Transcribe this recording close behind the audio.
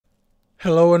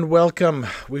Hello and welcome.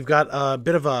 We've got a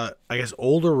bit of a, I guess,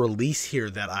 older release here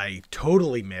that I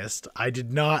totally missed. I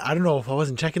don't know if I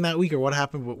wasn't checking that week or what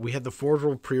happened, but we had the Forge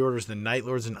World pre-orders, the Night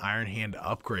Lords and Iron Hand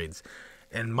upgrades.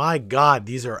 And my God,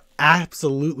 these are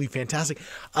absolutely fantastic.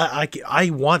 I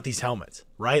want these helmets,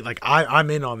 right? Like I'm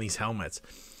in on these helmets.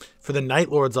 For the Night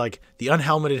Lords, like the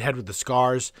unhelmeted head with the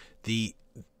scars,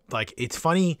 it's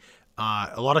funny.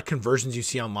 A lot of conversions you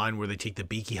see online where they take the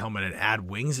beaky helmet and add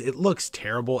wings, it looks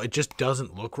terrible. It just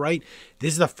doesn't look right.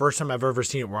 This is the first time I've ever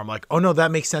seen it where I'm like, oh no,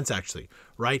 that makes sense actually,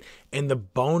 right? And the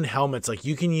bone helmets, like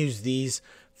you can use these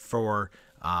for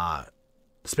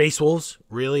Space Wolves,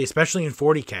 really, especially in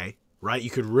 40k, right? You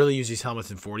could really use these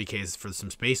helmets in 40k for some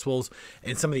Space Wolves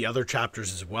and some of the other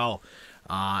chapters as well.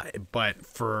 But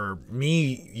for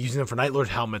me, using them for Night Lord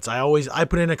helmets, I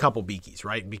put in a couple beakies,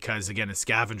 right? Because again, as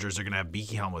scavengers are going to have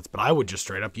beaky helmets, but I would just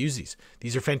straight up use these.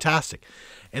 These are fantastic.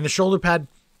 And the shoulder pad,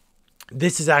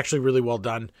 this is actually really well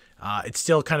done. It's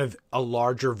still kind of a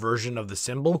larger version of the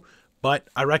symbol, but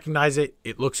I recognize it.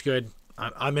 It looks good.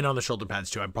 I'm in on the shoulder pads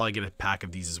too. I'd probably get a pack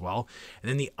of these as well. And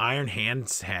then the Iron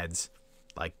Hands heads,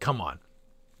 like, come on.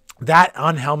 That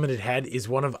unhelmeted head is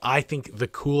one of, I think, the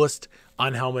coolest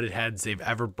unhelmeted heads they've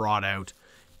ever brought out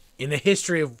in the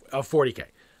history of 40k.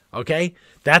 Okay?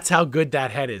 That's how good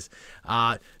that head is.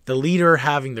 The leader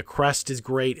having the crest is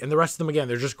great. And the rest of them, again,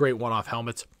 they're just great one-off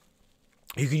helmets.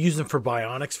 You could use them for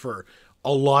bionics for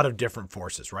a lot of different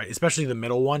forces, right? Especially the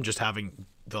middle one, just having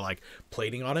the, like,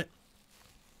 plating on it.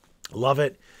 Love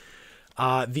it.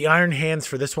 The Iron Hands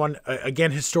for this one,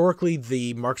 again, historically,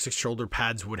 the Mark 6 shoulder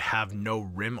pads would have no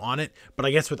rim on it. But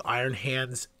I guess with Iron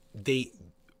Hands, they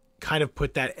kind of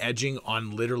put that edging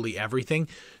on literally everything.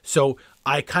 So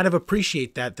I kind of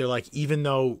appreciate that. They're like, even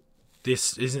though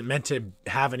this isn't meant to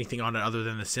have anything on it other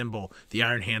than the symbol, the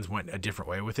Iron Hands went a different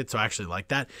way with it. So I actually like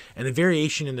that. And the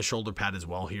variation in the shoulder pad as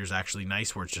well here is actually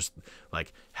nice, where it's just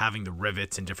like having the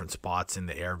rivets in different spots in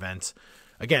the air vents.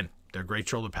 Again, they're great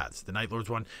shoulder pads. The Night Lords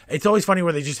one, it's always funny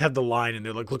where they just have the line and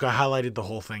they're like, look, I highlighted the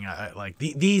whole thing. I like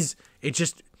these, it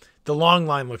just, the long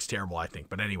line looks terrible, I think.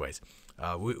 But anyways,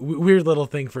 weird little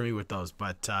thing for me with those.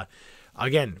 But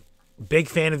again, big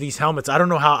fan of these helmets. I don't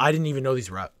know how, I didn't even know these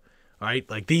were out. All right,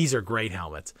 like these are great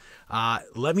helmets.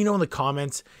 Let me know in the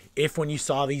comments if when you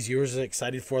saw these, you were as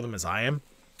excited for them as I am.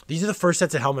 These are the first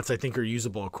sets of helmets I think are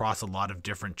usable across a lot of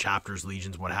different chapters,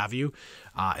 legions, what have you.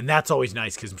 And that's always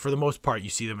nice because for the most part, you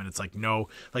see them and it's like, no,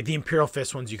 like the Imperial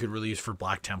Fist ones you could really use for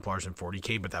Black Templars and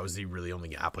 40k, but that was the really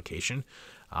only application.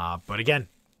 But again,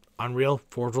 Unreal,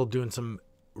 Forge World doing some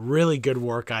really good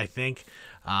work, I think.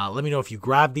 Let me know if you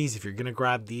grab these, if you're going to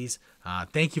grab these.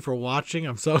 Thank you for watching.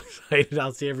 I'm so excited.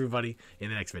 I'll see everybody in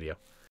the next video.